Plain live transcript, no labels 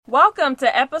Welcome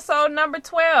to episode number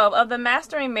 12 of the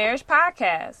Mastering Marriage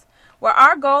podcast, where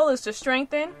our goal is to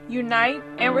strengthen, unite,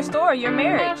 and restore your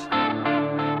marriage.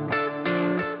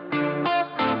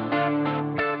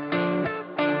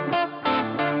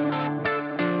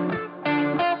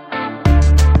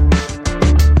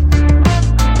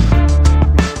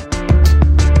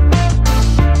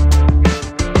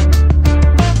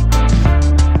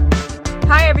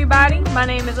 My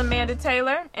name is Amanda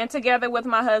Taylor, and together with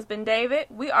my husband David,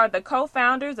 we are the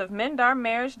co-founders of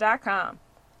MendOurMarriage.com.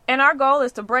 And our goal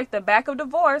is to break the back of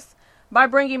divorce by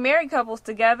bringing married couples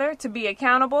together to be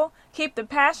accountable, keep the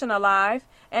passion alive,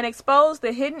 and expose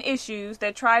the hidden issues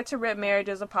that try to rip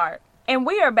marriages apart. And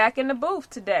we are back in the booth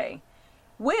today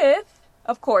with,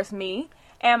 of course, me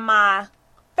and my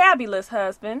fabulous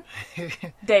husband,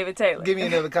 David Taylor. Give me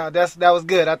another count. That was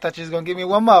good. I thought you was going to give me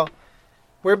one more.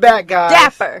 We're back, guys.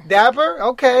 Dapper. Dapper?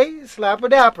 Okay. Slapper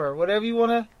dapper. Whatever you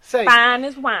want to say. Fine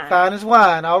as wine. Fine as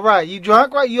wine. All right. You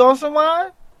drunk, right? You on some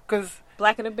wine?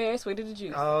 Blacker the berry, sweeter the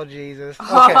juice. Oh, Jesus.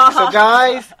 Okay. So,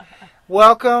 guys,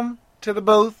 welcome to the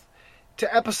booth,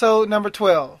 to episode number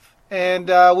 12. And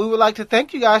we would like to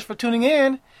thank you guys for tuning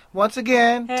in once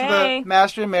again to the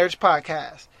Mastering Marriage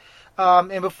podcast.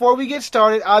 And before we get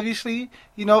started, obviously,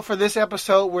 for this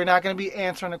episode, we're not going to be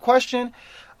answering a question.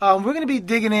 We're going to be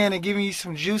digging in and giving you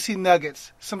some juicy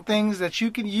nuggets, some things that you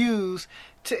can use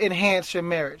to enhance your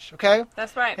marriage, okay?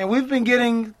 That's right. And we've been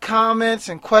getting comments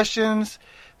and questions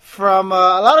from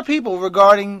a lot of people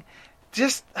regarding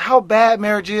just how bad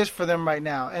marriage is for them right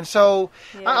now. And so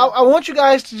I want you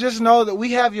guys to just know that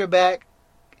we have your back.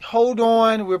 Hold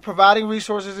on. We're providing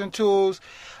resources and tools.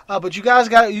 But you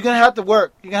guys you're going to have to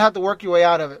work. You're going to have to work your way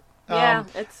out of it. Yeah,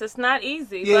 it's not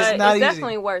easy, but it's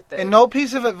definitely worth it. And no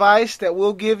piece of advice that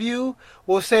we'll give you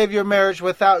will save your marriage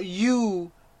without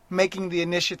you making the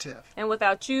initiative. And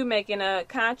without you making a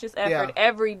conscious effort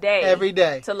every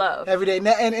day to love. Every day.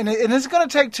 And it's going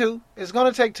to take two. It's going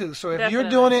to take two. So if you're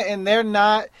doing it and they're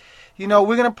not, we're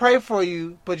going to pray for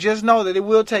you, but just know that it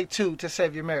will take two to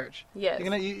save your marriage. Yes.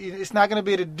 It's not going to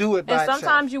be able to do it by itself. And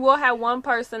sometimes you will have one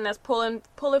person that's pull it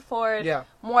forward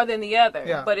more than the other.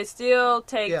 Yeah. But it still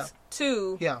takes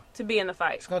two to be in the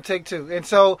fight. It's going to take two. And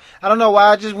so, I don't know why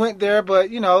I just went there, but,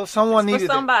 someone needed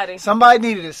it. Somebody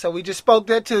needed it. So we just spoke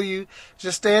that to you.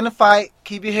 Just stay in the fight.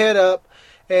 Keep your head up.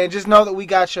 And just know that we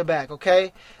got your back,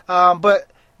 okay? But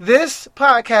this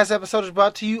podcast episode is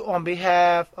brought to you on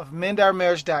behalf of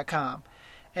MendOurMarriage.com.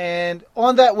 And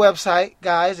on that website,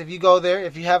 guys, if you go there,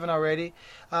 if you haven't already,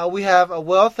 we have a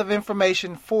wealth of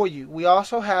information for you. We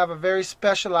also have a very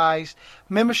specialized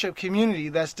membership community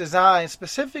that's designed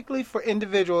specifically for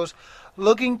individuals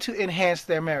looking to enhance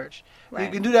their marriage. Right.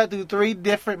 You can do that through 3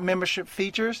 different membership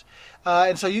features.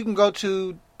 And so you can go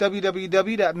to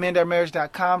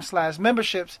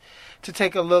www.mendourmarriage.com/memberships to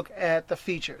take a look at the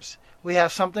features. We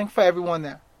have something for everyone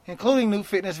there, including new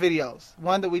fitness videos.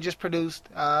 One that we just produced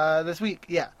this week.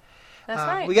 Yeah. That's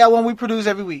right. We got one we produce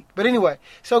every week. But anyway,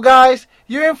 so guys,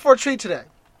 you're in for a treat today.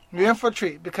 You're in for a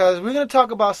treat because we're going to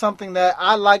talk about something that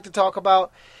I like to talk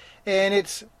about, and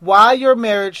it's why your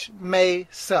marriage may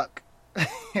suck.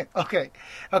 Okay.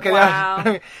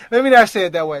 Wow. Let me not say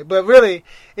it that way. But really,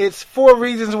 it's 4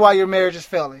 reasons why your marriage is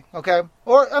failing. Okay?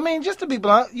 Or, just to be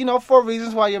blunt, 4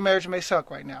 reasons why your marriage may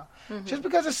suck right now. Mm-hmm. Just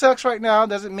because it sucks right now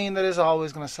doesn't mean that it's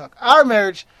always going to suck. Our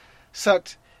marriage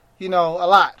sucked, a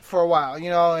lot for a while,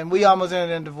 and we almost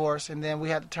ended in divorce, and then we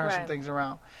had to turn some things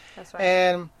around. That's right.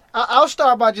 And I'll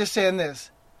start by just saying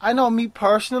this. I know me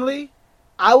personally,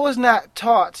 I was not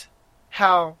taught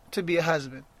how to be a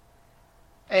husband.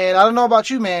 And I don't know about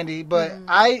you, Mandy, but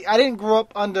I didn't grow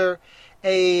up under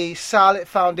a solid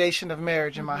foundation of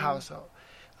marriage in my household.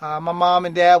 My mom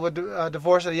and dad were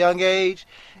divorced at a young age,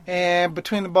 and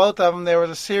between the both of them, there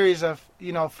was a series of,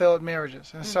 failed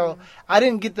marriages. And so I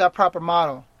didn't get that proper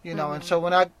model, and so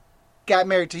when I got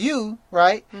married to you,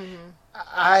 right,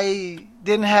 I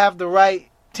didn't have the right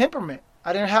temperament.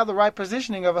 I didn't have the right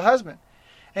positioning of a husband.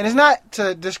 And it's not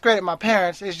to discredit my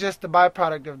parents, it's just the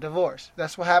byproduct of divorce.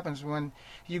 That's what happens when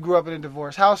you grew up in a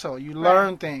divorced household. You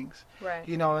learn things,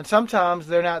 and sometimes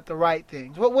they're not the right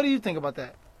things. What do you think about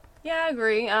that? Yeah, I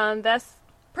agree. That's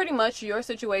pretty much your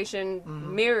situation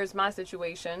mirrors my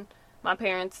situation. My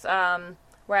parents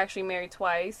were actually married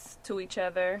twice to each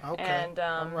other. Okay. And,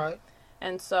 all right.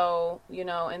 And so,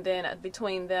 and then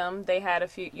between them, they had a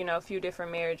few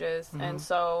different marriages. And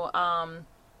so,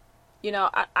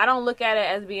 I don't look at it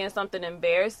as being something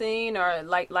embarrassing or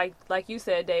like you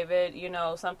said, David,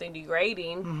 something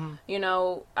degrading.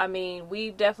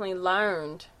 We definitely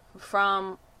learned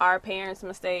from our parents'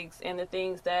 mistakes and the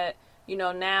things that,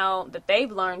 now that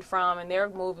they've learned from and they're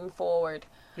moving forward.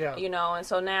 Yeah. And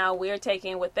so now we're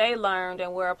taking what they learned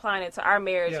and we're applying it to our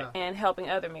marriage and helping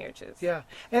other marriages. Yeah.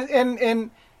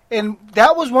 And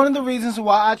that was one of the reasons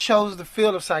why I chose the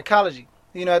field of psychology.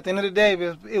 At the end of the day,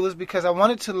 it was because I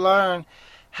wanted to learn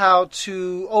how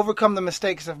to overcome the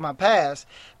mistakes of my past,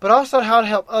 but also how to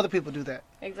help other people do that.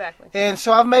 Exactly. And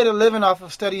so I've made a living off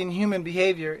of studying human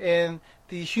behavior and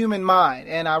the human mind.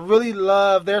 And I really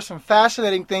there's some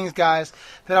fascinating things, guys,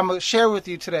 that I'm going to share with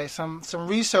you today. Some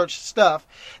research stuff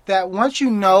that once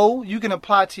you know, you can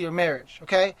apply to your marriage,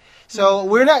 okay? So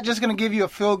we're not just going to give you a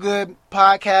feel-good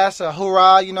podcast, a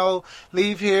hoorah,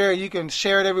 leave here, you can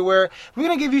share it everywhere. We're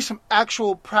going to give you some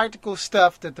actual practical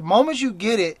stuff that the moment you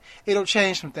get it, it'll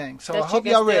change some things. So that I hope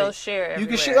y'all ready. Share you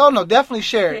can share. Oh, no, definitely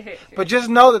share it. But just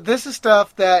know that this is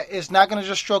stuff that is not going to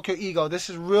just stroke your ego. This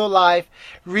is real-life,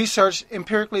 research,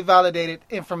 empirically validated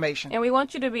information. And we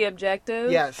want you to be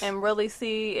objective. Yes. And really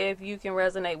see if you can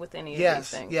resonate with any of these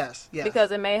things. Yes.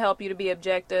 Because it may help you to be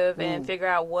objective and figure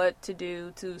out what to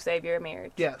do to save your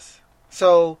marriage. Yes.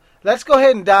 So let's go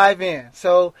ahead and dive in.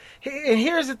 So, and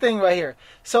here's the thing right here.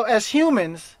 So as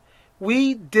humans,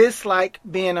 we dislike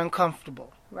being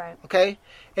uncomfortable. Right. Okay?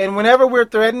 And whenever we're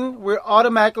threatened, we're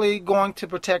automatically going to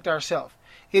protect ourselves.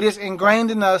 It is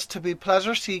ingrained in us to be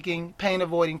pleasure-seeking,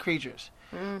 pain-avoiding creatures.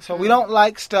 Mm-hmm. So we don't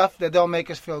like stuff that don't make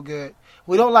us feel good.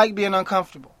 We don't like being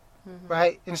uncomfortable. Mm-hmm.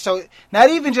 Right? And so not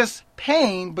even just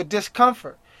pain, but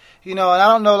discomfort. And I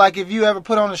don't know, like, if you ever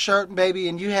put on a shirt, baby,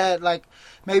 and you had, like,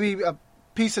 maybe a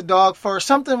piece of dog fur,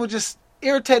 something would just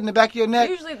irritate in the back of your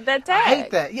neck. Usually that tag. I hate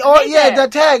that.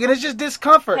 That tag, and it's just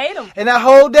discomfort. Hate them. And that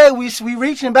whole day, we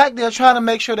reaching back there trying to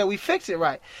make sure that we fix it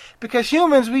right. Because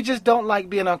humans, we just don't like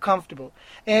being uncomfortable.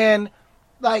 And,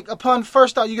 like, upon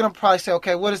first thought, you're going to probably say,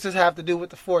 okay, what does this have to do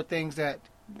with the 4 things that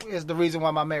is the reason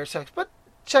why my marriage sucks? But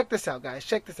check this out, guys.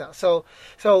 Check this out. So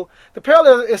the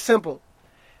parallel is simple.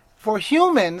 For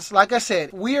humans, like I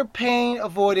said, we are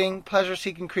pain-avoiding,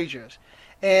 pleasure-seeking creatures.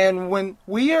 And when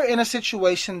we are in a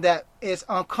situation that is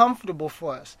uncomfortable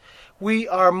for us, we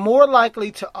are more likely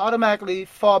to automatically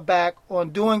fall back on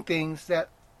doing things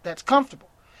that's comfortable.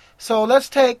 So let's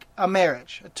take a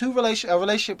marriage, a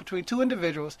relationship between 2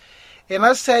 individuals, and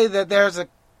let's say that there's a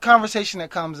conversation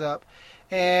that comes up,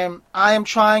 and I am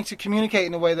trying to communicate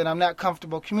in a way that I'm not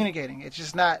comfortable communicating. It's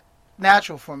just not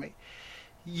natural for me.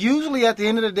 Usually at the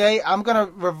end of the day, I'm going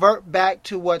to revert back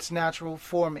to what's natural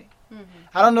for me. Mm-hmm.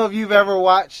 I don't know if you've ever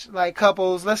watched, like,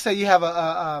 couples. Let's say you have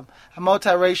a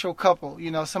multiracial couple,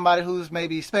 somebody who's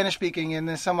maybe Spanish speaking and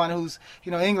then someone who's,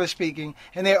 English speaking,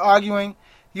 and they're arguing.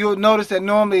 You'll notice that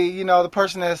normally, the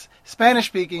person that's Spanish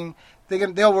speaking,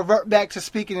 they'll revert back to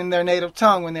speaking in their native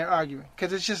tongue when they're arguing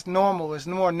because it's just normal. It's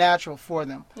more natural for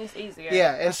them. It's easier.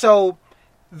 Yeah, and so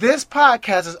this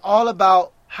podcast is all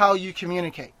about how you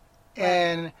communicate.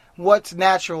 And what's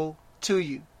natural to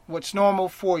you, what's normal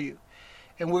for you.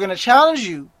 And we're going to challenge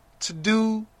you to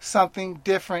do something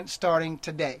different starting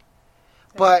today.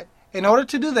 But in order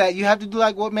to do that, you have to do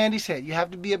like what Mandy said. You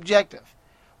have to be objective,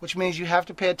 which means you have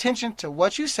to pay attention to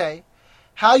what you say,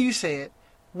 how you say it,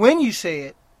 when you say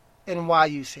it, and why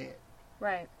you say it.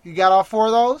 Right. You got all 4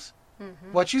 of those?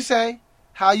 Mm-hmm. What you say,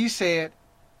 how you say it,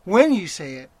 when you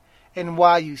say it, and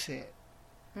why you say it.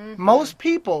 Mm-hmm. Most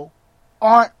people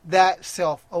aren't that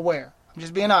self-aware. I'm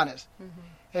just being honest. Mm-hmm.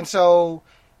 And so...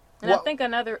 And I think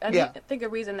a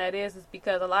reason that is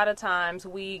because a lot of times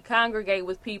we congregate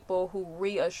with people who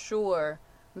reassure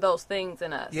those things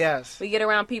in us. Yes. We get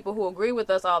around people who agree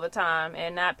with us all the time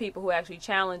and not people who actually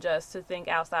challenge us to think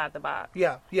outside the box.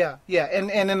 Yeah. And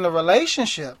in the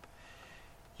relationship,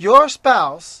 your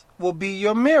spouse will be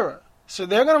your mirror. So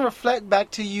they're going to reflect back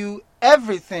to you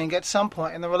everything at some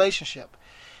point in the relationship.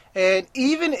 And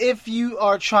even if you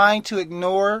are trying to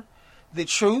ignore the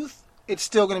truth, it's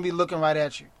still going to be looking right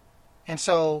at you. And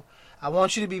so I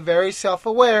want you to be very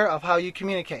self-aware of how you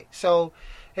communicate. So,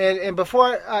 and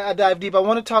before I dive deep, I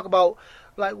want to talk about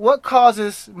like what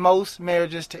causes most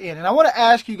marriages to end. And I want to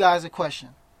ask you guys a question.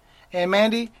 And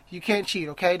Mandy, you can't cheat,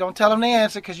 okay? Don't tell them the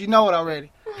answer because you know it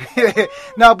already.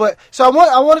 No, but so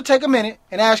I want to take a minute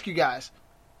and ask you guys,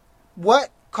 what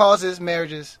causes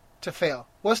marriages to fail?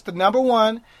 What's the number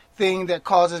one thing that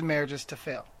causes marriages to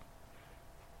fail?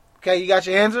 Okay, you got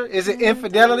your answer? Is it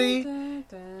infidelity?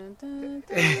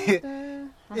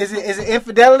 Is it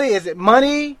infidelity? Is it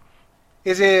money?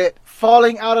 Is it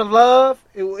falling out of love?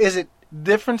 Is it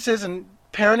differences in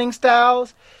parenting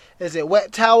styles? Is it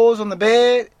wet towels on the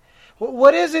bed?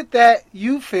 What is it that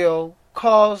you feel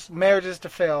cause marriages to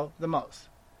fail the most?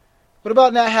 What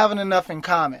about not having enough in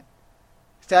common?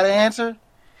 Is that an answer?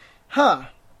 Huh.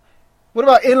 What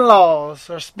about in-laws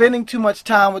or spending too much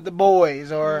time with the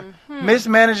boys or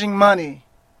mismanaging money?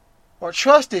 or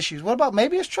trust issues. What about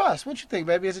maybe it's trust? What you think,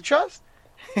 baby? Is it trust?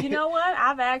 You know what?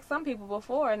 I've asked some people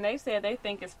before, and they said they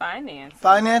think it's finances.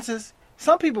 Finances?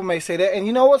 Some people may say that, and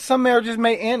you know what? Some marriages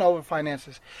may end over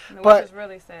finances. Which is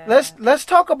really sad. Let's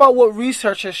talk about what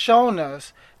research has shown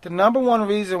us the number one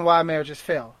reason why marriages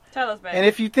fail. Tell us, baby. And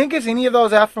if you think it's any of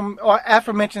those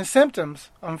aforementioned symptoms,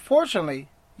 unfortunately,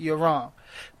 you're wrong.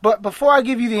 But before I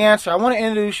give you the answer, I want to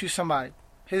introduce you to somebody.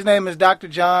 His name is Dr.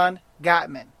 John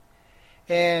Gottman.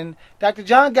 And Dr.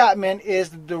 John Gottman is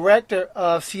the director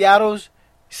of Seattle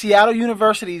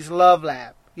University's Love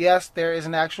Lab. Yes, there is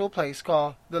an actual place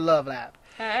called the Love Lab.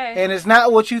 Hey. And it's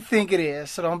not what you think it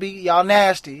is, so don't be y'all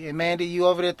nasty. And Mandy, you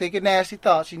over there thinking nasty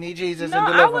thoughts. You need Jesus and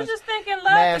deliverance. I was just thinking love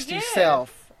nasty again.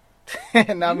 Self.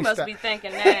 You must be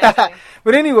thinking nasty.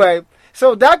 But anyway,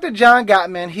 so Dr. John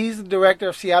Gottman, he's the director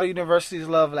of Seattle University's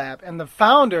Love Lab and the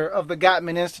founder of the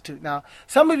Gottman Institute. Now,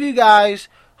 some of you guys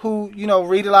who,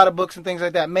 read a lot of books and things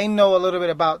like that may know a little bit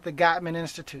about the Gottman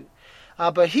Institute.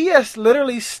 But he has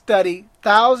literally studied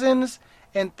thousands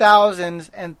and thousands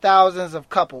and thousands of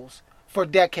couples for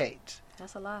decades.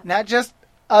 That's a lot. Not just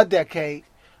a decade,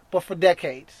 but for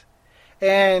decades.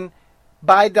 And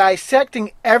by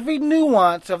dissecting every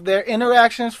nuance of their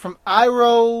interactions from eye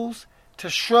rolls to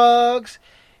shrugs,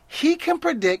 he can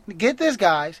predict, get this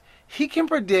guys, he can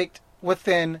predict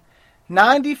within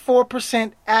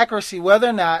 94% accuracy whether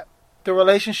or not the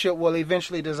relationship will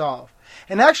eventually dissolve.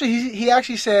 And actually, he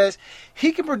actually says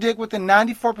he can predict within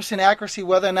 94% accuracy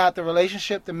whether or not the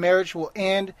relationship, the marriage will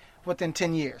end within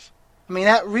 10 years. I mean,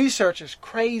 that research is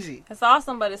crazy. It's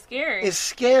awesome, but it's scary. It's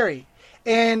scary.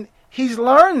 And he's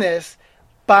learned this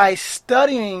by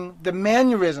studying the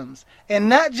mannerisms, and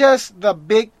not just the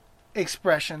big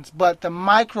expressions, but the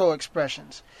micro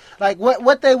expressions. Like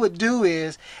what they would do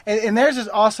is, and there's this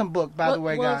awesome book, by the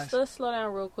way, guys. Let's slow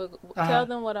down real quick. Tell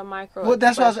them what a micro. Well,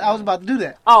 that's what I was about to do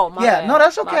that. Oh, my bad. No,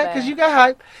 that's okay, because you got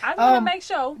hype. I just want to make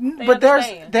sure they but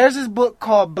understand. there's this book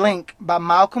called Blink by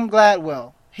Malcolm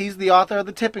Gladwell. He's the author of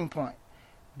The Tipping Point.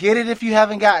 Get it if you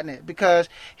haven't gotten it, because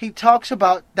he talks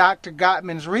about Dr.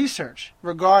 Gottman's research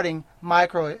regarding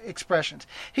micro expressions.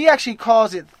 He actually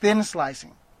calls it thin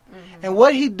slicing. Mm-hmm. And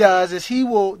what he does is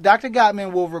Dr.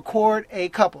 Gottman will record a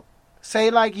couple. Say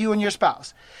like you and your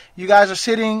spouse. You guys are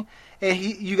sitting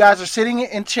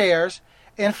in chairs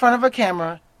in front of a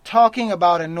camera talking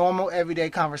about a normal everyday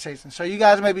conversation. So you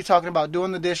guys may be talking about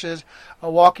doing the dishes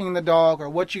or walking the dog or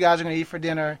what you guys are going to eat for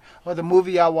dinner or the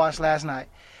movie y'all watched last night.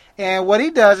 And what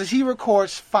he does is he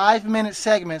records 5-minute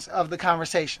segments of the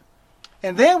conversation.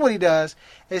 And then what he does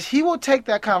is he will take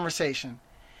that conversation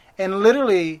and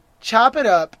literally chop it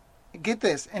up, get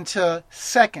this, into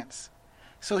seconds.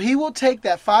 So he will take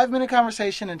that 5-minute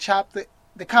conversation and chop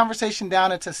the conversation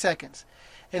down into seconds.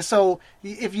 And so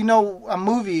if you know a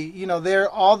movie,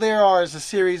 all there are is a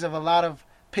series of a lot of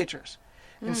pictures.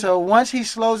 And so once he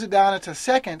slows it down into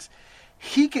seconds,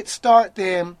 he could start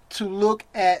then to look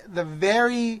at the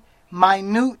very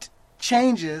minute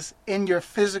changes in your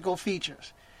physical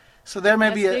features. So there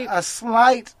may be a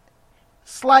slight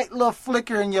little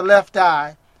flicker in your left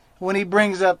eye when he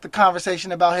brings up the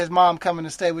conversation about his mom coming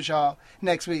to stay with y'all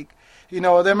next week.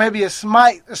 There may be a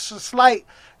slight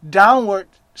downward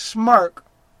smirk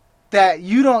that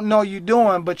you don't know you're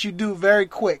doing, but you do very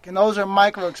quick. And those are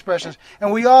micro expressions.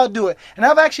 And we all do it. And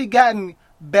I've actually gotten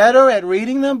better at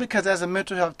reading them, because as a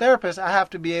mental health therapist, I have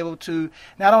to be able to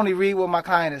not only read what my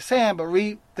client is saying, but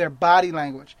read their body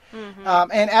language.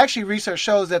 Mm-hmm. And actually research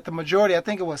shows that the majority, I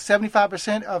think it was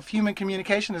 75% of human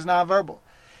communication is nonverbal.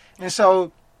 And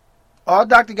so all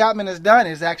Dr. Gottman has done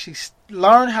is actually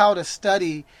learn how to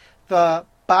study the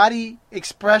body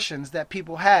expressions that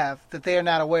people have that they are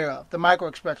not aware of, the micro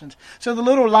expressions. So the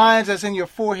little lines that's in your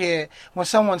forehead when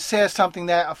someone says something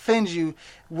that offends you,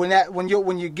 when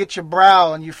you get your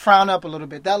brow and you frown up a little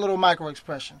bit, that little micro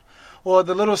expression. Or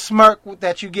the little smirk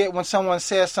that you get when someone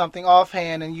says something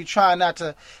offhand and you try not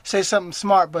to say something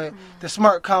smart, but the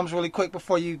smirk comes really quick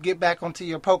before you get back onto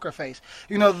your poker face.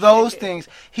 Those things.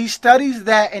 He studies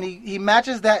that and he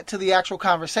matches that to the actual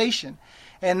conversation.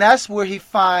 And that's where he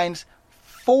finds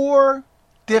 4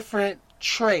 different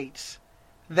traits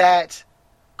that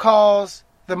cause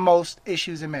the most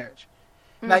issues in marriage.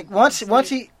 Like once he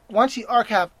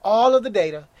archived all of the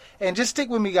data, and just stick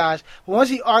with me, guys. Once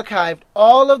he archived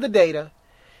all of the data,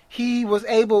 he was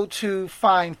able to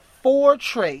find 4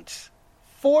 traits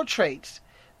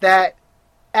that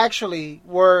actually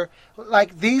were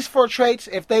like these 4 traits.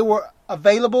 If they were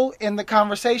available in the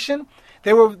conversation,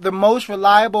 they were the most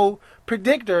reliable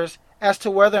predictors as to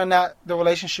whether or not the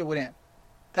relationship would end.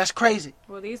 That's crazy.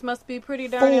 Well, these must be pretty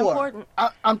darn important.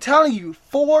 I'm telling you,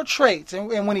 4 traits.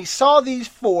 And when he saw these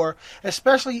 4,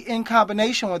 especially in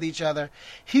combination with each other,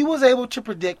 he was able to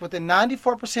predict with a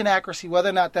 94% accuracy whether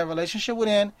or not that relationship would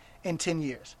end in 10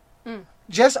 years.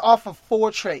 Just off of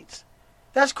 4 traits.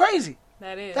 That's crazy.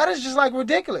 That is just like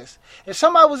ridiculous. If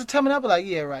somebody was to tell me that, I'd be like,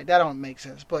 yeah, right, that don't make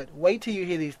sense. But wait till you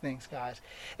hear these things, guys.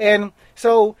 And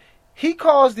so he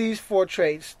calls these 4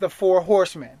 traits the 4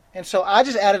 horsemen. And so I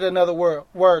just added another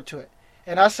word to it.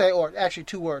 And I say, or actually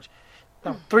 2 words.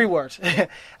 No, 3 words.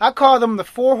 I call them the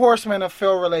 4 horsemen of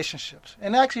failed relationships.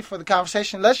 And actually for the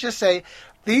conversation, let's just say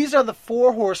these are the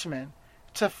 4 horsemen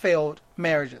to failed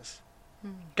marriages.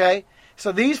 Okay?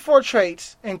 So these 4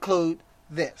 traits include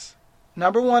this.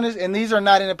 Number 1 is, and these are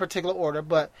not in a particular order,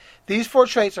 but these 4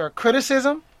 traits are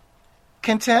criticism,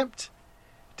 contempt,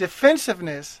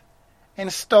 defensiveness, and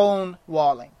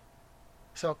stonewalling.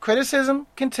 So criticism,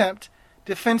 contempt,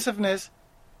 defensiveness,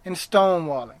 and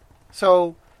stonewalling.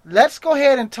 So let's go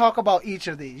ahead and talk about each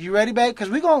of these. You ready, babe? Because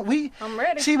I'm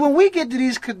ready. See, when we get to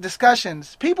these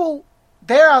discussions, people,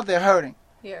 they're out there hurting.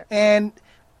 Yeah. And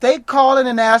they calling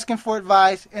and asking for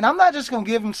advice, and I'm not just going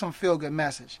to give them some feel-good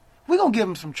message. We're going to give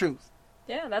them some truth.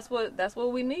 Yeah, that's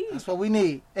what we need. That's what we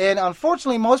need. And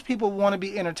unfortunately, most people want to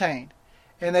be entertained,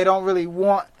 and they don't really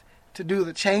want to do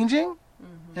the changing.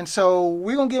 And so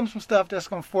we're going to give them some stuff that's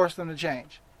going to force them to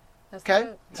change. That's okay?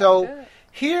 Good. That's so good.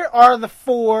 Here are the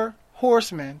 4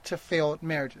 horsemen to failed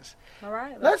marriages. All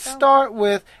right. Let's start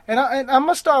with, and I'm going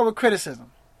to start with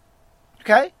criticism.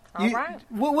 Okay? All right.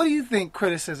 What do you think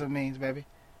criticism means, baby?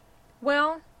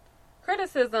 Well,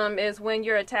 criticism is when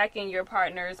you're attacking your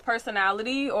partner's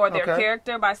personality or their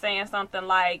character by saying something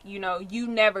like, you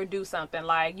never do something,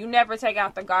 like you never take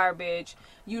out the garbage,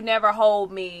 you never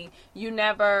hold me, you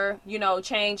never,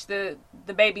 change the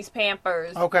baby's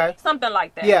Pampers. Okay. Something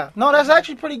like that. Yeah. No, that's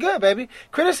actually pretty good, baby.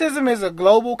 Criticism is a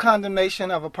global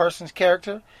condemnation of a person's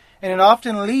character, and it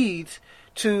often leads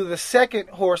to the second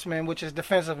horseman, which is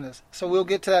defensiveness. So we'll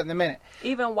get to that in a minute.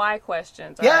 Even why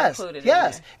questions are included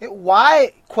in there.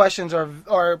 Why questions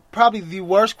are probably the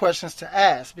worst questions to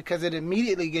ask because it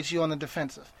immediately gets you on the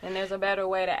defensive. And there's a better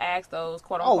way to ask those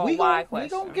quote-unquote why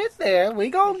questions. We're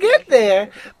going to get there.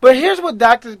 But here's what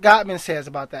Dr. Gottman says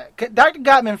about that. Dr.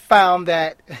 Gottman found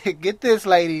that, get this,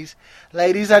 ladies.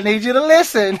 Ladies, I need you to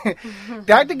listen.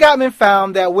 Dr. Gottman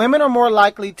found that women are more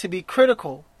likely to be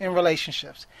critical in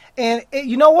relationships. And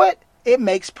you know what? It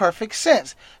makes perfect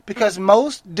sense. Because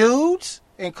most dudes,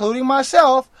 including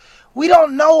myself, we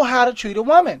don't know how to treat a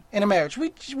woman in a marriage.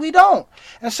 We don't.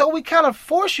 And so we kind of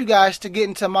force you guys to get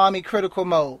into mommy critical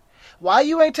mode. Why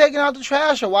you ain't taking out the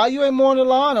trash, or why you ain't mowing the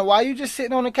lawn, or why you just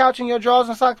sitting on the couch in your drawers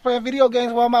and socks playing video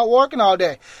games while I'm out working all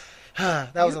day.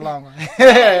 That was a long one.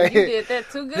 Yeah, you did that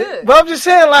too good. But I'm just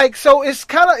saying, so it's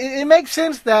it makes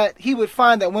sense that he would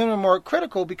find that women are more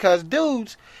critical because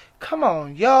dudes, come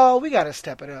on, y'all, we got to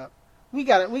step it up. We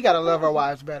got to love our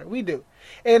wives better. We do.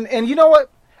 And you know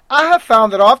what? I have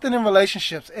found that often in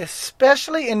relationships,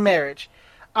 especially in marriage,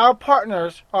 our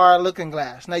partners are a looking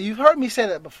glass. Now, you've heard me say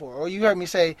that before, or you heard me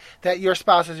say that your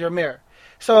spouse is your mirror.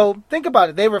 So think about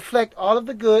it. They reflect all of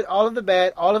the good, all of the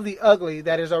bad, all of the ugly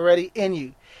that is already in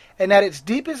you. And at its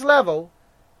deepest level,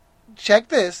 check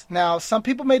this. Now, some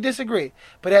people may disagree,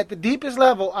 but at the deepest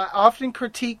level, I often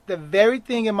critique the very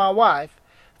thing in my wife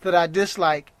that I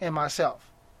dislike in myself.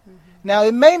 Now,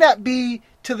 it may not be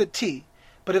to the T,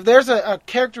 but if there's a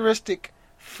characteristic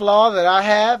flaw that I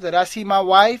have, that I see my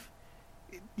wife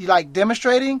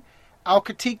demonstrating, I'll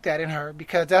critique that in her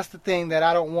because that's the thing that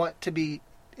I don't want to be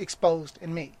exposed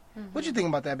in me. What do you think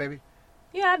about that, baby?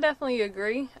 Yeah, I definitely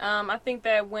agree. I think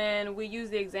that when we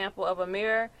use the example of a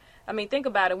mirror, think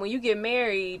about it. When you get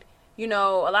married, a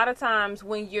lot of times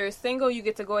when you're single, you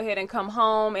get to go ahead and come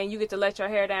home and you get to let your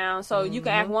hair down. So you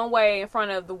can act one way in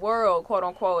front of the world, quote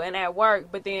unquote, and at work.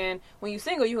 But then when you're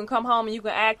single, you can come home and you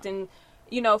can act and,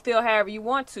 feel however you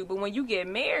want to. But when you get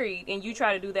married and you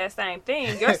try to do that same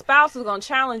thing, your spouse is going to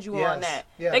challenge you on that.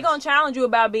 Yes. They're going to challenge you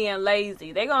about being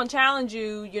lazy. They're going to challenge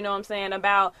you,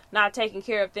 about not taking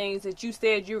care of things that you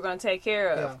said you were going to take care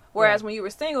of. Yeah. Whereas when you were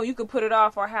single, you could put it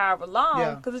off for however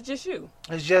long because it's just you.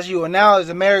 It's just you. And now as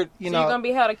a married, so you're going to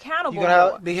be held accountable. You're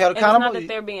going to be held accountable. And it's not that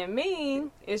they're being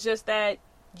mean. It's just that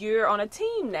you're on a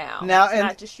team now. It's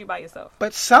not just you by yourself.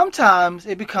 But sometimes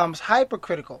it becomes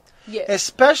hypercritical. Yes.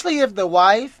 Especially if the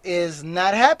wife is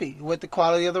not happy with the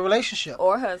quality of the relationship.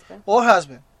 Or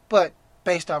husband. But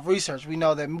based off research, we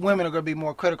know that women are going to be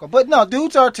more critical. But no,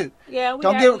 dudes are too. Yeah,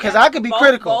 because I could be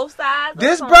critical. Both sides.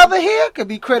 This brother here could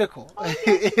be critical. Oh,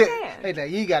 yes, you can. Hey, now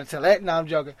you got to tell that. No, I'm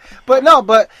joking. But no,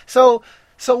 so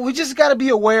So we just got to be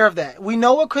aware of that. We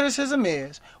know what criticism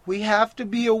is. We have to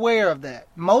be aware of that.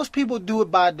 Most people do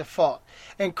it by default.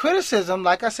 And criticism,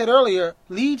 like I said earlier,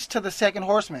 leads to the second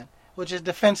horseman, which is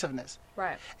defensiveness.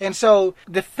 Right. And so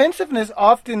defensiveness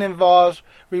often involves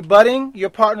rebutting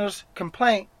your partner's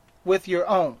complaint with your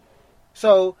own.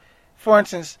 So, for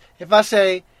instance, if I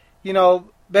say,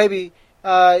 baby,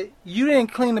 you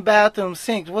didn't clean the bathroom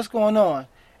sink. What's going on?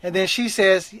 And then she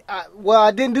says,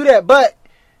 I didn't do that, but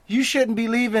you shouldn't be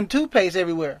leaving toothpaste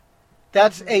everywhere.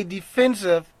 That's a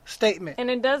defensive statement. And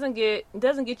it doesn't get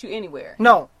you anywhere.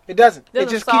 No, it doesn't. It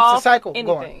just keeps the cycle anything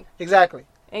going. Exactly.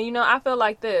 And, I feel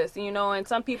like this, and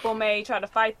some people may try to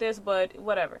fight this, but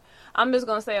whatever. I'm just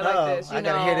going to say it like this. I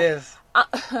got to hear this.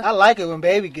 I like it when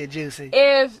baby get juicy.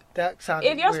 If your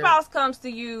weird. spouse comes to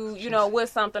you, with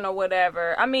something or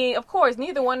whatever, I mean, of course,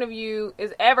 neither one of you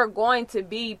is ever going to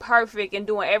be perfect in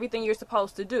doing everything you're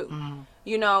supposed to do. Mm-hmm.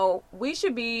 We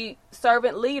should be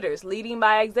servant leaders, leading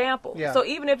by example. Yeah. So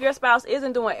even if your spouse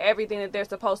isn't doing everything that they're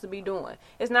supposed to be doing,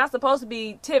 it's not supposed to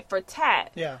be tit for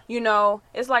tat. Yeah.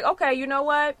 It's like, okay, you know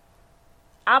what?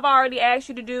 I've already asked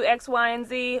you to do X, Y, and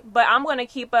Z, but I'm going to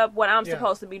keep up what I'm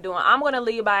supposed to be doing. I'm going to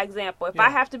lead by example. If I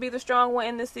have to be the strong one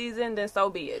in this season, then so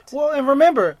be it. Well, and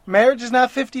remember, marriage is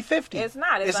not 50-50. It's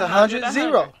not. It's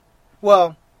 100-0.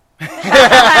 Well,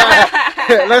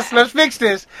 let's fix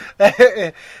this.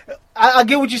 I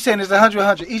get what you're saying. It's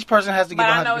 100-100. Each person has to give 100%.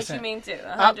 But I know what you mean too.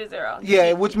 100-0.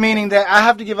 Yeah, which meaning that I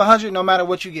have to give 100 no matter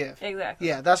what you give. Exactly.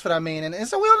 Yeah, that's what I mean. And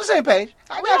so we're on the same page.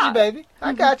 I got you, baby.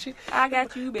 I got you. I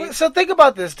got you, baby. So think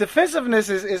about this. Defensiveness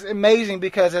is amazing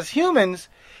because as humans,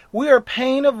 we are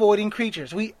pain-avoiding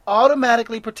creatures. We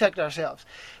automatically protect ourselves.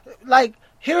 Like,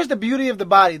 here's the beauty of the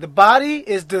body. The body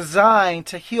is designed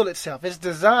to heal itself. It's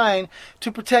designed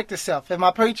to protect itself. Am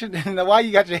I preaching? Why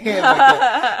you got your hands like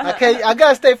that? Okay, I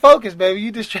gotta stay focused, baby.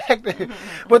 You distracted.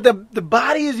 But the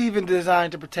body is even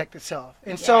designed to protect itself.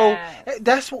 And so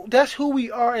that's who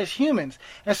we are as humans.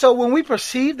 And so when we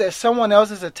perceive that someone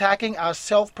else is attacking our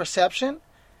self-perception,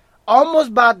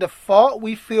 almost by default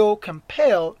we feel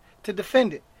compelled to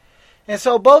defend it. And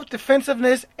so both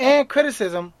defensiveness and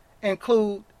criticism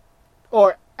include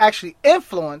or actually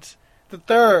influence the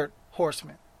third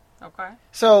horseman. Okay.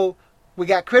 So we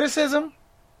got criticism,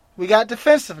 we got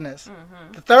defensiveness.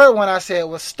 Mm-hmm. The third one I said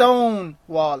was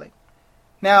stonewalling.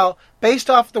 Now, based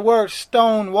off the word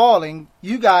stonewalling,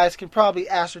 you guys can probably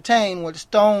ascertain what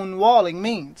stonewalling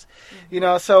means.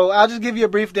 Mm-hmm. So I'll just give you a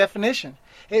brief definition.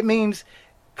 It means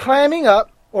clamming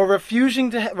up or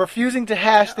refusing to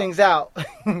hash things out.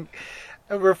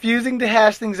 Refusing to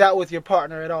hash things out with your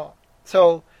partner at all.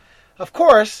 So, of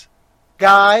course,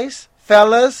 guys,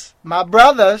 fellas, my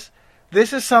brothers,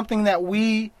 this is something that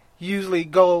we usually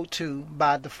go to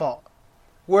by default.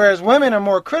 Whereas women are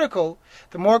more critical.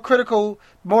 The more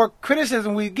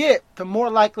criticism we get, the more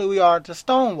likely we are to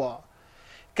stonewall.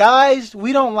 Guys,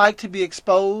 we don't like to be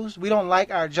exposed. We don't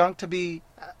like our junk to be...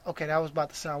 Okay, that was about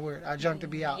to sound weird. Our junk to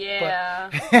be out. Yeah.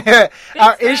 But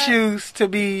our issues to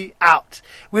be out.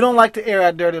 We don't like to air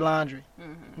our dirty laundry.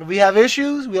 Mm-hmm. If we have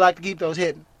issues, we like to keep those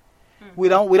hidden.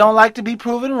 Mm-hmm. We don't like to be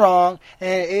proven wrong,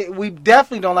 and we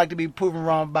definitely don't like to be proven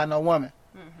wrong by no woman.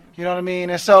 Mm-hmm. You know what I mean?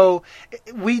 And so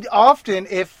we often,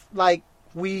 if like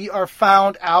we are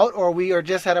found out or we are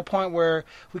just at a point where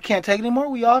we can't take it anymore,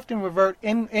 we often revert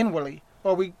inwardly,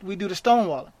 or we do the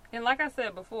stonewalling. And like I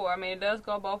said before, I mean, it does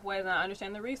go both ways, and I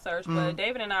understand the research, but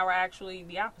David and I were actually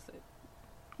the opposite.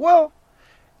 Well,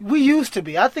 we used to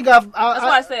be. I think That's why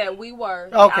I said we were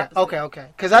the Okay.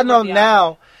 Because I know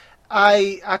now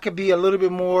I could be a little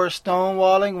bit more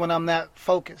stonewalling when I'm not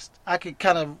focused. I could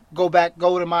kind of go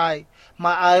to my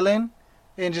island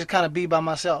and just kind of be by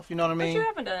myself. You know what I mean? But you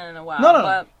haven't done it in a while. No.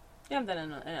 But you haven't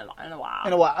done it in a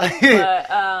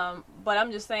while. But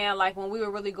I'm just saying, like, when we were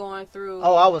really going through...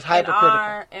 Oh, I was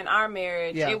hypercritical. In our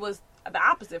marriage, it was the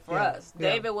opposite for us.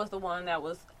 Yeah. David was the one that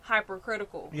was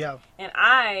hypercritical. Yeah. And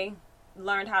I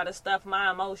learned how to stuff my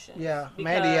emotions. Yeah.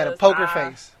 Mandy had a poker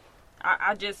face.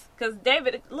 I just... Because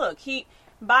David, look, he...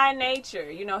 By nature,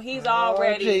 he's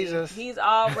already,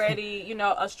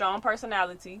 a strong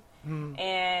personality.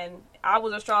 And I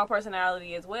was a strong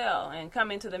personality as well. And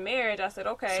coming to the marriage, I said,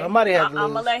 okay, somebody had I'm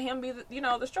going to let him be,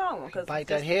 the strong one. Cause bite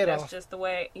that head off. That's just the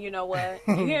way, you know what?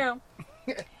 You hear him?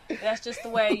 That's just the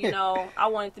way, I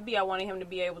wanted to be. I wanted him to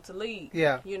be able to lead.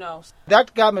 Yeah.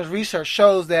 Dr. Gottman's research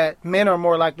shows that men are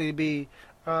more likely to be,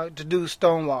 to do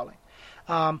stonewalling.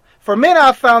 For men,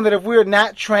 I've found that if we're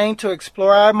not trained to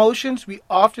explore our emotions, we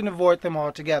often avoid them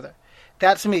altogether.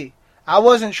 That's me. I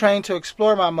wasn't trained to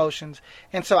explore my emotions,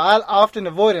 and so I often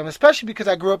avoid them, especially because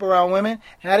I grew up around women,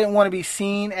 and I didn't want to be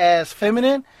seen as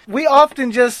feminine. We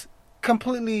often just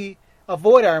completely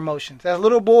avoid our emotions. As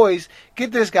little boys,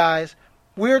 get this, guys.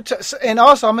 And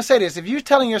also, I'm going to say this. If you're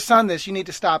telling your son this, you need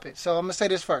to stop it. So I'm going to say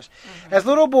this first. Mm-hmm. As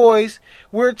little boys,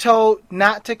 we're told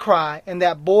not to cry and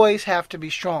that boys have to be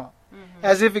strong. Mm-hmm.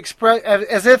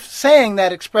 As if saying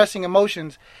that expressing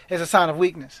emotions is a sign of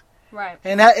weakness. Right.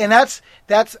 And that's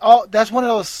one of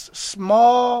those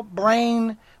small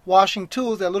brain washing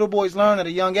tools that little boys learn at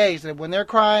a young age. That when they're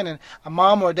crying and a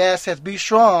mom or a dad says be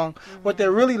strong, what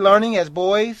they're really learning as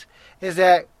boys is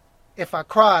that if I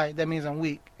cry, that means I'm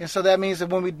weak. And so that means that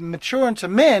when we mature into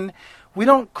men, we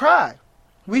don't cry.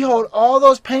 We hold all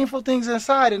those painful things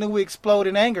inside and then we explode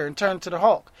in anger and turn to the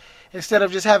Hulk. Instead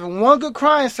of just having one good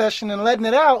crying session and letting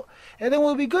it out, and then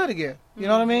we'll be good again. You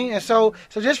know what I mean? And so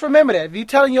just remember that. If you're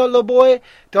telling your little boy,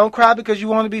 don't cry because you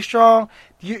want to be strong,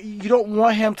 you don't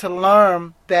want him to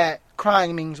learn that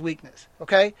crying means weakness.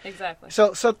 Okay? Exactly.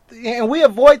 So and we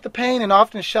avoid the pain and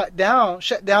often shut down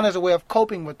as a way of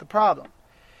coping with the problem.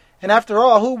 And after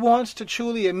all, who wants to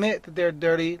truly admit that their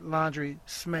dirty laundry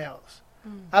smells?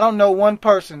 I don't know one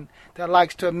person that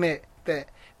likes to admit that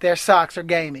their socks are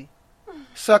gamey.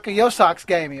 Sucker, your socks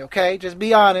gamey, okay? Just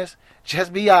be honest.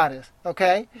 Just be honest,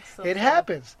 okay? So it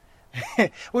happens.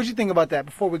 What do you think about that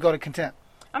before we go to contempt?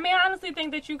 I mean, I honestly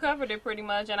think that you covered it pretty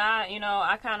much, and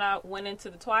I kind of went into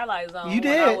the twilight zone. You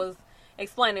did. When I was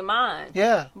explaining mine.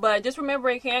 Yeah. But just remember,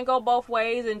 it can go both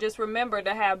ways, and just remember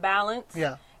to have balance.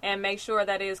 Yeah. And make sure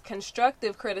that it is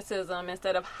constructive criticism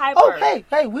instead of hyper. Oh,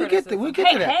 hey, we get to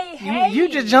that. Hey, you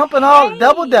just jumping all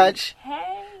double dutch.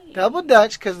 Hey. Double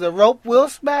dutch, because the rope will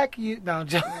smack you. No, I'm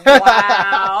joking.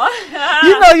 Wow.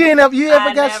 You know you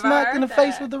ever got smacked in the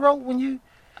face with the rope when you...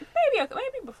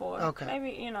 Maybe before. Okay.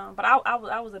 Maybe, but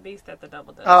I was a beast at the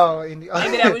double dutch. Oh. Maybe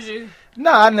that was you.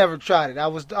 No, I never tried it. I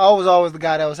was always the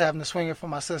guy that was having to swing it for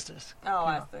my sisters. Oh,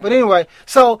 I see. But anyway,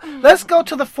 so let's go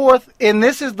to the fourth, and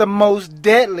this is the most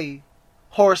deadly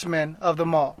horseman of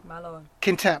them all. My Lord.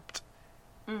 Contempt.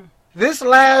 This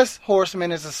last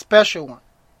horseman is a special one,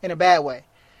 in a bad way.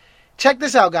 Check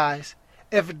this out, guys.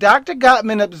 If Dr.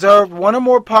 Gottman observed one or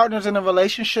more partners in a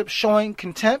relationship showing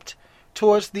contempt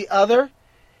towards the other,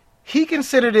 he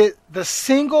considered it the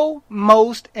single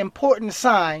most important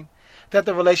sign that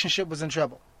the relationship was in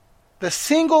trouble. The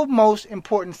single most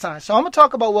important sign. So I'm going to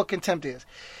talk about what contempt is.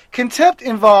 Contempt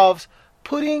involves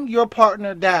putting your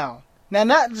partner down. Now,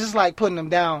 not just like putting them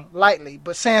down lightly,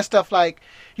 but saying stuff like,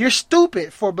 you're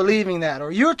stupid for believing that,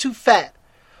 or you're too fat,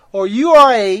 or you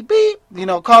are a beep,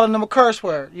 calling them a curse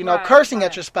word, cursing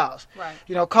at your spouse,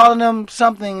 calling them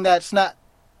something that's not,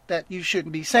 that you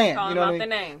shouldn't be saying. Calling what out I the mean?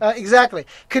 name. Exactly.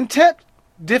 Contempt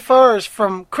differs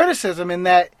from criticism in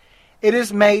that it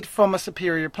is made from a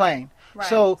superior plane. Right.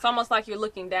 So it's almost like you're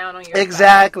looking down on your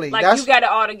exactly. spouse. Like you got it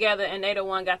all together and they the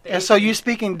one got the And issue. so you're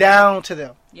speaking down to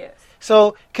them. Yes.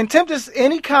 So contempt is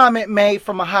any comment made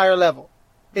from a higher level.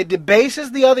 It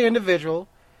debases the other individual,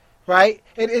 right?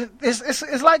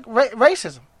 It's like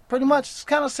racism, pretty much. It's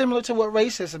kind of similar to what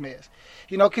racism is.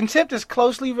 Contempt is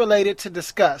closely related to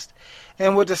disgust.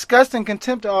 And what disgust and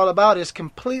contempt are all about is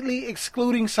completely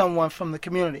excluding someone from the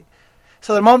community.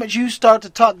 So the moment you start to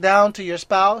talk down to your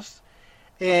spouse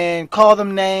and call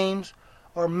them names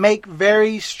or make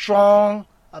very strong,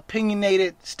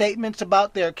 opinionated statements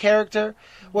about their character,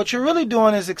 what you're really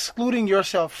doing is excluding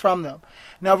yourself from them.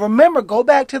 Now remember, go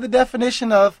back to the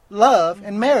definition of love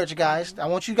and marriage, guys. I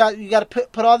want you got to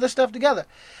put all this stuff together.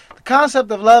 The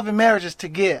concept of love and marriage is to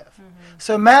give.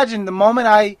 So imagine the moment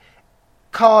I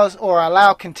cause or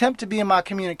allow contempt to be in my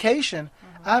communication,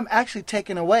 I'm actually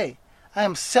taking away. I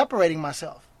am separating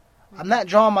myself. I'm not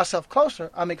drawing myself closer.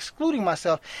 I'm excluding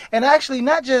myself. And actually,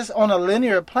 not just on a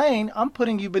linear plane, I'm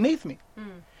putting you beneath me.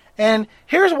 And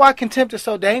here's why contempt is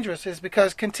so dangerous, is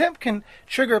because contempt can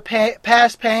trigger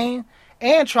past pain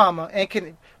and trauma and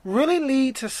can really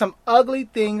lead to some ugly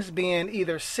things being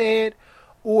either said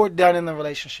or done in the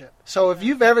relationship. So if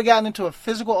you've ever gotten into a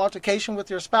physical altercation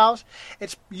with your spouse,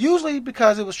 it's usually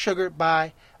because it was triggered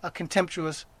by a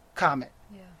contemptuous comment.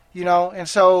 And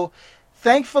so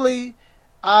thankfully,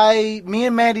 me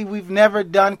and Mandy, we've never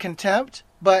done contempt,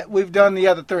 but we've done the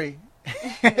other three.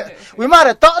 We might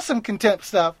have thought some contempt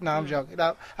stuff. No, I'm joking.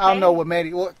 I don't know what Mandy,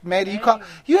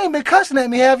 you ain't been cussing at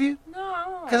me, have you?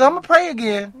 No. Because I'm going to pray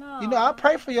again. No. I'll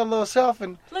pray for your little self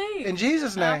in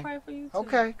Jesus' name. I'll pray for you too.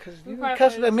 Okay, because you been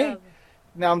cussing at me.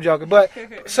 No, I'm joking. But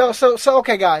so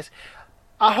okay, guys.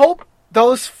 I hope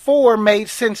those four made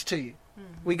sense to you.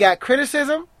 We got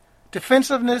criticism,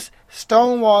 defensiveness,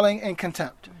 stonewalling, and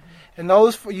contempt. And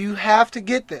those, you have to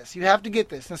get this. You have to get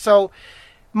this. And so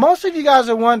most of you guys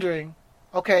are wondering,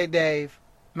 okay, Dave,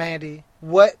 Mandy,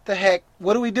 what the heck,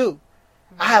 what do we do?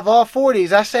 I have all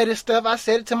 40s. I say this stuff. I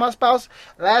said it to my spouse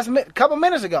couple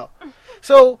minutes ago.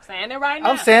 So saying it right now.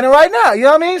 I'm saying it right now. You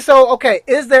know what I mean? So, okay,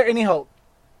 is there any hope?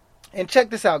 And check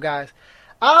this out, guys.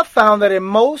 I've found that in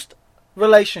most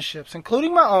relationships,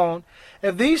 including my own,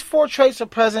 if these 4 traits are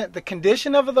present, the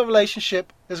condition of the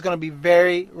relationship is going to be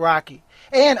very rocky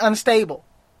and unstable.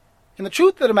 And the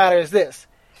truth of the matter is this,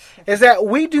 is that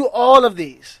we do all of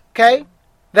these, okay?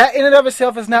 That in and of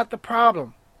itself is not the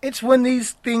problem. It's when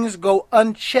these things go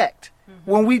unchecked,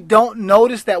 when we don't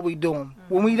notice that we do them,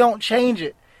 when we don't change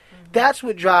it. That's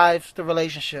what drives the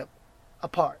relationship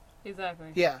apart. Exactly.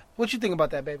 Yeah. What you think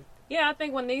about that, baby? Yeah, I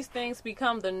think when these things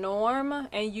become the norm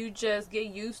and you just get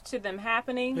used to them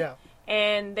happening,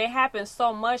 and they happen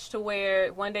so much to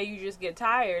where one day you just get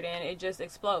tired and it just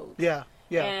explodes. Yeah.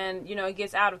 Yeah. And, it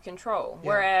gets out of control. Yeah.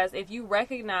 Whereas if you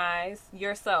recognize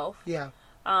yourself in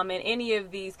any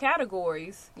of these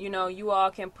categories, you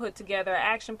all can put together an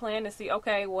action plan to see,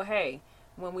 okay, well, hey,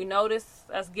 when we notice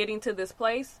us getting to this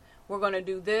place, we're going to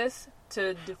do this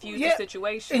to diffuse the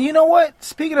situation. And you know what?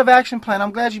 Speaking of action plan,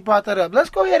 I'm glad you brought that up. Let's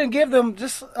go ahead and give them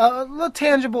just a little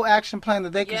tangible action plan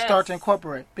that they can start to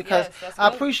incorporate. Because I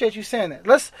appreciate you saying that.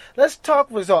 Let's talk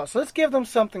results. Let's give them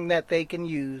something that they can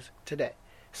use today.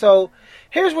 So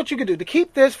here's what you can do. To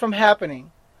keep this from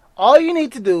happening, all you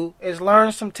need to do is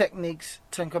learn some techniques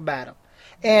to combat them.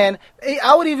 And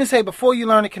I would even say before you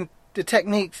learn the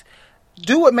techniques,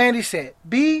 do what Mandy said.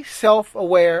 Be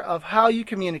self-aware of how you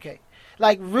communicate.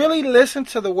 Like, really listen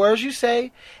to the words you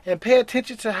say and pay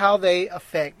attention to how they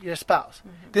affect your spouse.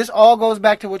 This all goes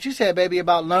back to what you said, baby,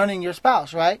 about learning your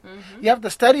spouse, right? You have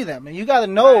to study them. And you got to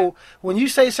know when you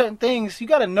say certain things, you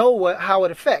got to know how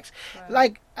it affects.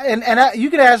 Like,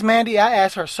 you can ask Mandy. I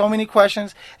ask her so many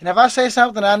questions. And if I say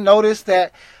something, I notice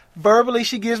that verbally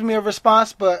she gives me a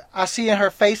response, but I see in her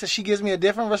face that she gives me a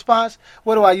different response.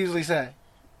 What do I usually say?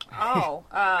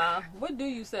 What do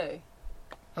you say?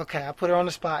 Okay, I put her on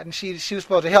the spot, and she was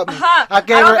supposed to help me. I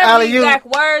gave her alley-oop. Exact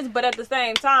words, but at the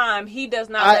same time, he does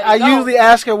not. I usually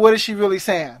ask her, what is she really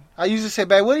saying? I usually say,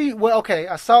 babe, okay,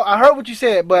 I heard what you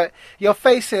said, but your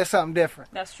face says something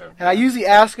different. That's true. And I usually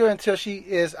ask her until she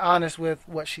is honest with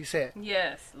what she said.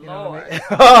 Yes, Lord. I mean?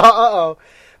 Uh-oh.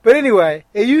 But anyway,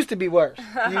 it used to be worse.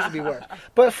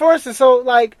 But for instance, so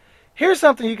like, here's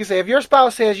something you can say. If your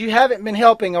spouse says you haven't been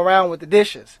helping around with the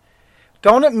dishes,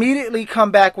 don't immediately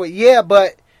come back with,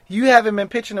 but you haven't been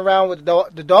pitching around with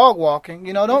the dog walking.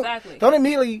 Don't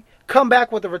immediately come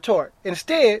back with a retort.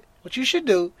 Instead, what you should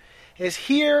do is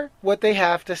hear what they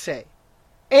have to say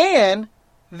and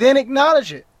then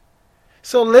acknowledge it.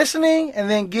 So listening and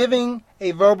then giving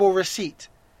a verbal receipt.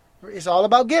 It's all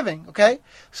about giving, okay?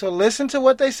 So listen to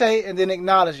what they say and then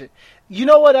acknowledge it. You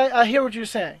know what? I hear what you're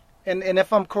saying. And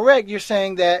if I'm correct, you're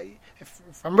saying that, if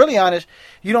I'm really honest,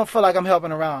 you don't feel like I'm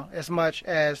helping around as much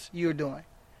as you're doing.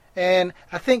 And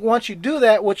I think once you do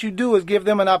that, what you do is give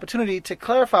them an opportunity to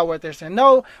clarify what they're saying.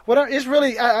 No, it's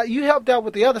really, you helped out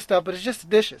with the other stuff, but it's just the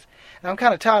dishes. And I'm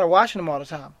kind of tired of washing them all the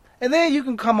time. And then you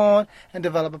can come on and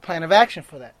develop a plan of action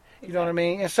for that. You know what I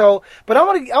mean? And so, but I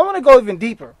want to go even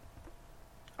deeper.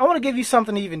 I want to give you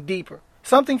something even deeper.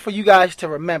 Something for you guys to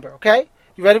remember, okay?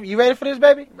 You ready for this,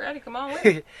 baby? Ready, come on with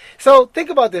it. So think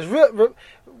about this.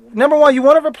 Number one, you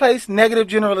want to replace negative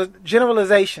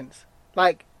generalizations.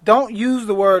 Like, don't use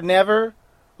the word never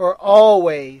or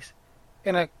always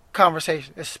in a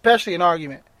conversation, especially an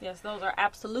argument. Yes, those are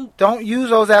absolutes. Don't use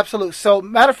those absolutes. So,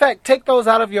 matter of fact, take those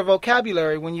out of your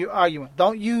vocabulary when you're arguing.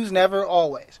 Don't use never,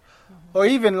 always. Or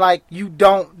even like, you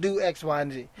don't do X, Y,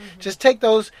 and Z. Just take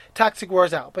those toxic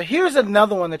words out. But here's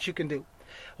another one that you can do.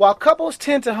 While couples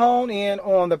tend to hone in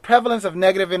on the prevalence of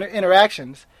negative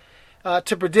interactions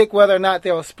to predict whether or not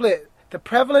they'll split, the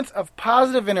prevalence of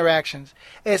positive interactions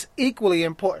is equally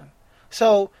important.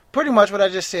 So pretty much what I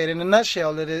just said in a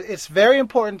nutshell, that it's very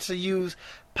important to use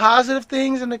positive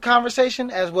things in the conversation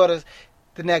as well as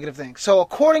the negative things. So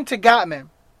according to Gottman,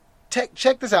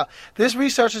 check this out. This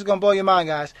research is going to blow your mind,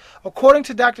 guys. According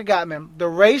to Dr. Gottman, the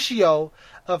ratio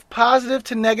of positive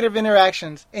to negative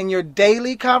interactions in your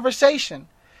daily conversation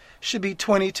should be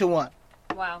 20-1.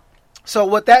 Wow. So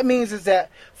what that means is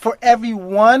that for every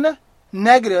one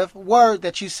negative word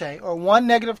that you say or one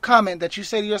negative comment that you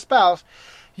say to your spouse,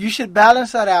 you should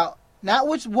balance that out, not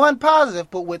with one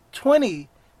positive, but with 20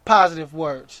 positive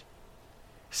words.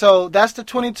 So that's the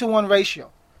 20-1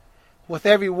 ratio. With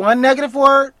every one negative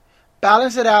word,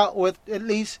 balance it out with at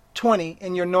least 20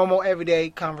 in your normal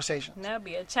everyday conversation. That'd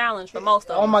be a challenge for most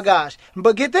of us. Oh my gosh.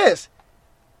 But get this.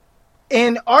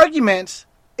 In arguments,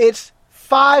 it's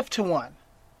 5-1.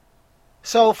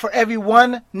 So for every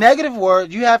one negative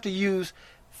word, you have to use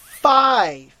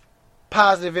 5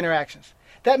 positive interactions.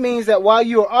 That means that while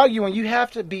you are arguing, you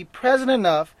have to be present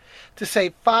enough to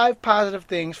say 5 positive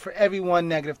things for every 1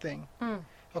 negative thing.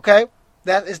 Okay?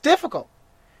 That is difficult.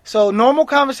 So normal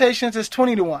conversations is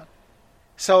 20 to 1.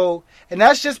 So, and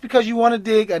that's just because you want to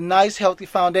dig a nice, healthy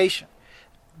foundation.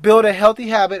 Build a healthy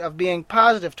habit of being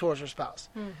positive towards your spouse.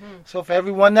 So for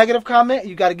every 1 negative comment,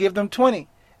 you got to give them 20.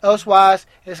 Elsewise,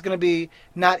 it's going to be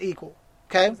not equal.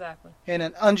 Okay? Exactly. And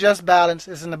an unjust balance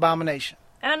is an abomination.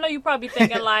 And I know you're probably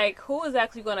thinking, like, who is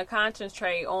actually going to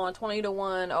concentrate on 20 to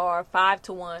 1 or 5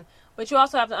 to 1? But you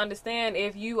also have to understand,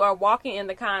 if you are walking in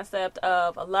the concept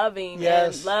of loving,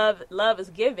 and love is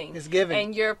giving. It's giving.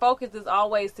 And your focus is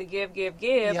always to give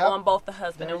on both the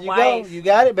husband and wife. You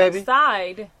got it, baby.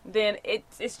 Side, then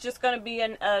it's just going to be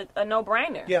a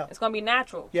no-brainer. Yeah. It's going to be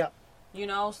natural. Yeah. You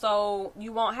know, so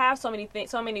you won't have so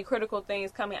many critical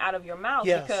things coming out of your mouth,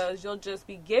 because you'll just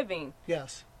be giving.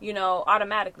 Yes. You know,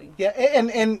 automatically. Yeah,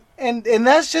 and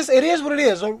that's just, it is what it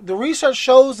is. The research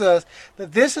shows us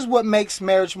that this is what makes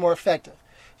marriage more effective.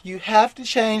 You have to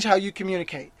change how you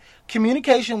communicate.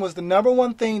 Communication was the number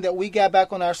 1 thing that we got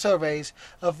back on our surveys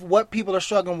of what people are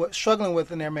struggling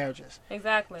with in their marriages.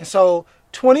 Exactly. And so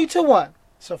 20 to 1.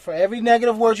 So for every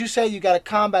negative word you say, you got to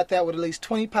combat that with at least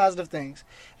 20 positive things.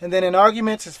 And then in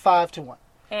arguments, it's 5 to 1.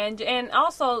 And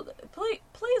also,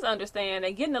 please understand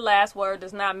that getting the last word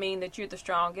does not mean that you're the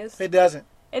strongest. It doesn't.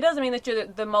 It doesn't mean that you're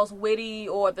the most witty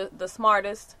or the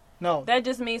smartest. No. That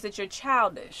just means that you're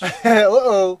childish.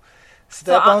 Uh-oh.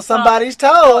 Step on somebody's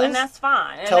toes. And that's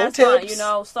fine. And that's fine, you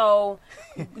know. So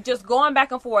just going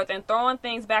back and forth and throwing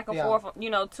things back and forth,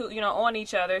 on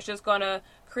each other, it's just going to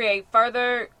create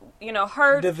further,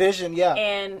 hurt, division,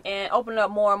 and open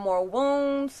up more and more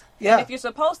wounds. Yeah. And if you're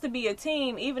supposed to be a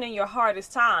team, even in your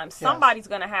hardest times, somebody's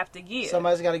going to have to give.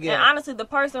 Somebody's got to give. And honestly, the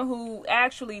person who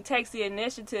actually takes the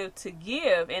initiative to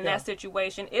give in that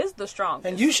situation is the strongest.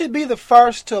 And you should be the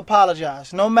first to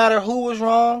apologize, no matter who was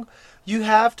wrong. You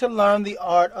have to learn the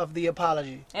art of the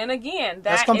apology. And again,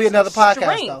 that's going to be another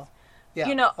podcast, though.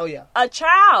 Yeah. A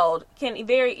child can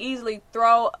very easily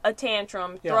throw a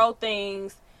tantrum, throw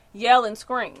things, yell and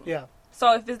scream. Yeah.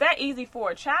 So if it's that easy for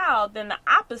a child, then the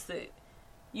opposite,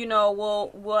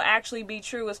 will actually be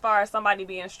true as far as somebody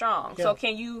being strong. Yeah. So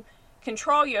can you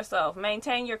control yourself,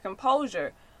 maintain your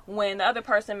composure when the other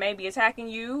person may be attacking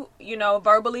you,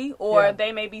 verbally, or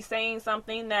they may be saying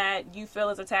something that you feel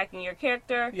is attacking your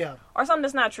character, or something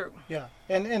that's not true. Yeah.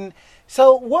 And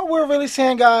so what we're really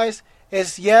saying, guys,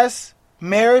 is yes,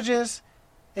 marriages,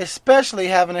 especially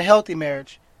having a healthy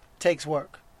marriage, takes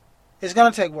work. It's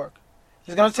going to take work.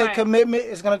 It's going to take commitment.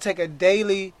 It's going to take a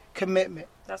daily commitment.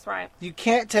 That's right. You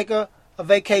can't take a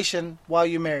vacation while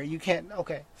you're married. You can't,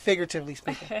 figuratively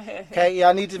speaking. Okay,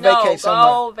 y'all need to vacate somewhere.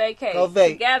 Go vacate. Go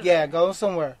vacate. Together. Yeah, go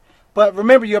somewhere. But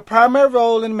remember, your primary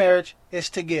role in marriage is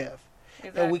to give.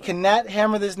 Exactly. And we cannot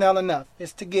hammer this nail enough.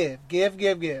 It's to give.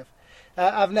 Give.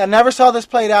 I never saw this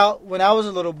played out when I was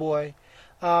a little boy.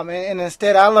 And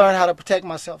instead, I learned how to protect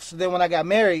myself. So then when I got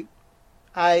married,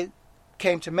 I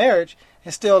came to marriage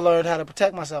and still learned how to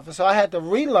protect myself. And so I had to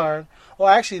relearn, or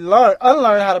actually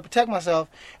unlearn how to protect myself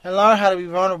and learn how to be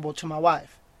vulnerable to my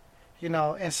wife.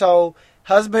 And so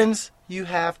husbands, you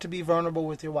have to be vulnerable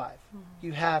with your wife. Mm-hmm.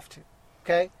 You have to.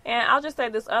 Okay? And I'll just say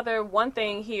this other one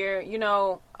thing here.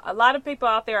 A lot of people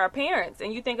out there are parents,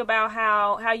 and you think about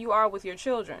how you are with your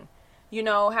children.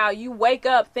 How you wake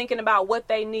up thinking about what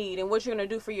they need and what you're going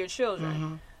to do for your children.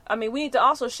 Mm-hmm. I mean, we need to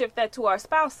also shift that to our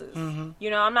spouses.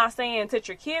 Mm-hmm. I'm not saying set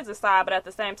your kids aside, but at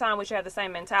the same time, we should have the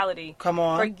same mentality. Come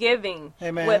on. Forgiving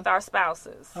with our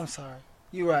spouses. I'm sorry.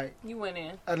 You're right. You went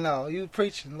in. I know. You were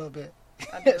preaching a little bit.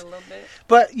 I did a little bit.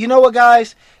 But you know what,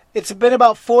 guys? It's been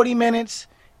about 40 minutes,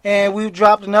 and we've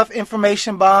dropped enough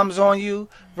information bombs on you.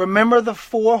 Remember the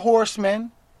 4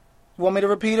 horsemen. You want me to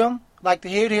repeat them? Like to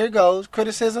hear it? Here it goes.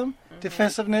 Criticism,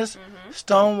 defensiveness,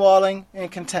 stonewalling,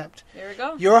 and contempt. There we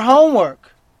go. Your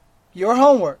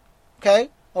homework, okay,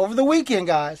 over the weekend,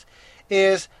 guys,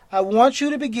 is I want you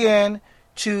to begin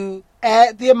to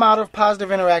add the amount of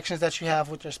positive interactions that you have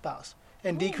with your spouse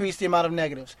and decrease the amount of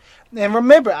negatives. And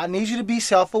remember, I need you to be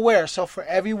self-aware. So for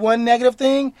every 1 negative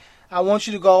thing, I want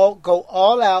you to go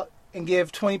all out and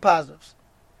give 20 positives.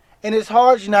 And it's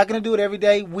hard. You're not going to do it every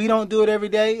day. We don't do it every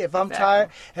day. If I'm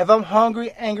tired, if I'm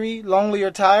hungry, angry, lonely,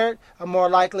 or tired, I'm more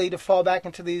likely to fall back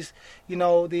into these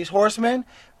horsemen.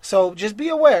 So just be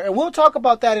aware. And we'll talk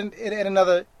about that in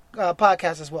another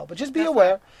podcast as well. But just be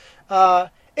aware.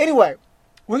 Anyway,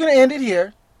 we're going to end it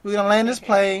here. We're going to land this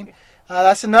plane.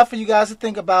 That's enough for you guys to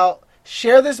think about.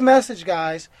 Share this message,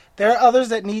 guys. There are others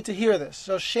that need to hear this.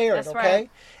 So share it, okay? Right.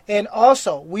 And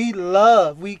also,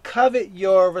 we covet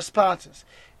your responses.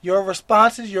 Your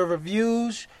responses, your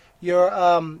reviews,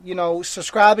 you're,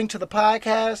 subscribing to the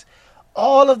podcast.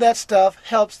 All of that stuff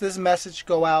helps this message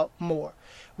go out more.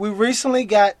 We recently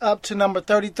got up to number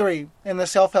 33 in the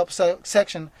self-help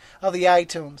section of the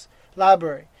iTunes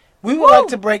library. We would like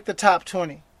to break the top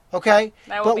 20, okay?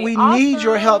 But we need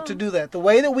your help to do that. The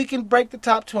way that we can break the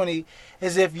top 20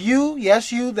 is if you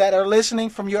that are listening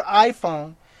from your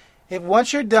iPhone, if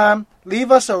once you're done,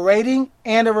 leave us a rating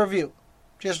and a review.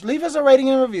 Just leave us a rating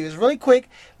and a review. It's really quick.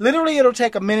 Literally, it'll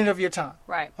take a minute of your time.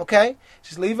 Right. Okay?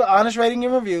 Just leave an honest rating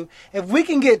and review. If we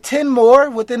can get 10 more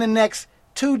within the next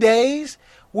 2 days,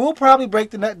 we'll probably break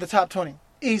the top 20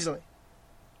 easily.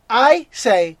 I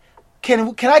say,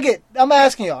 can I get, I'm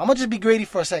asking y'all, I'm going to just be greedy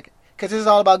for a second because this is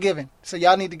all about giving. So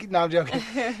y'all need to get, no, I'm joking.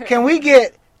 Can we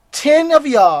get 10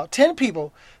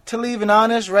 people to leave an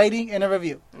honest rating and a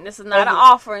review? And this is not an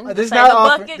offering. This is not an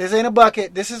offering. This ain't a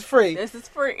bucket. This is free. This is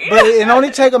free. But it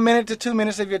only take a minute to 2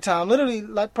 minutes of your time. Literally,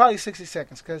 like probably 60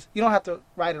 seconds because you don't have to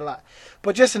write a lot.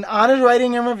 But just an honest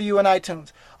rating and review in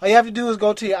iTunes. All you have to do is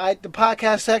go to the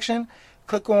podcast section,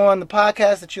 click on the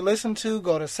podcast that you listen to,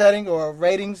 go to setting or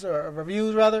ratings or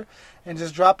reviews rather, and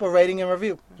just drop a rating and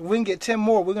review. If we can get 10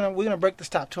 more, we're gonna break this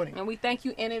top 20. And we thank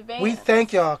you in advance. We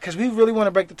thank y'all because we really want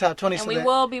to break the top 20. And we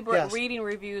will be reading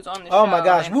reviews on the show. Oh my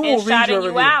gosh, we will read your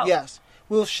review. Out. Yes,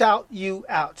 we'll shout you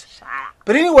out.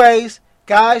 But anyways,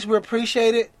 guys, we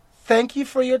appreciate it. Thank you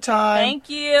for your time. Thank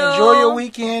you. Enjoy your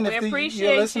weekend We appreciate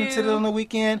you're listening to it on the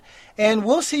weekend. And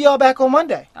we'll see y'all back on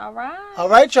Monday. All right. All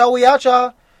right, y'all. We out,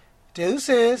 y'all.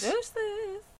 Deuces. Deuces.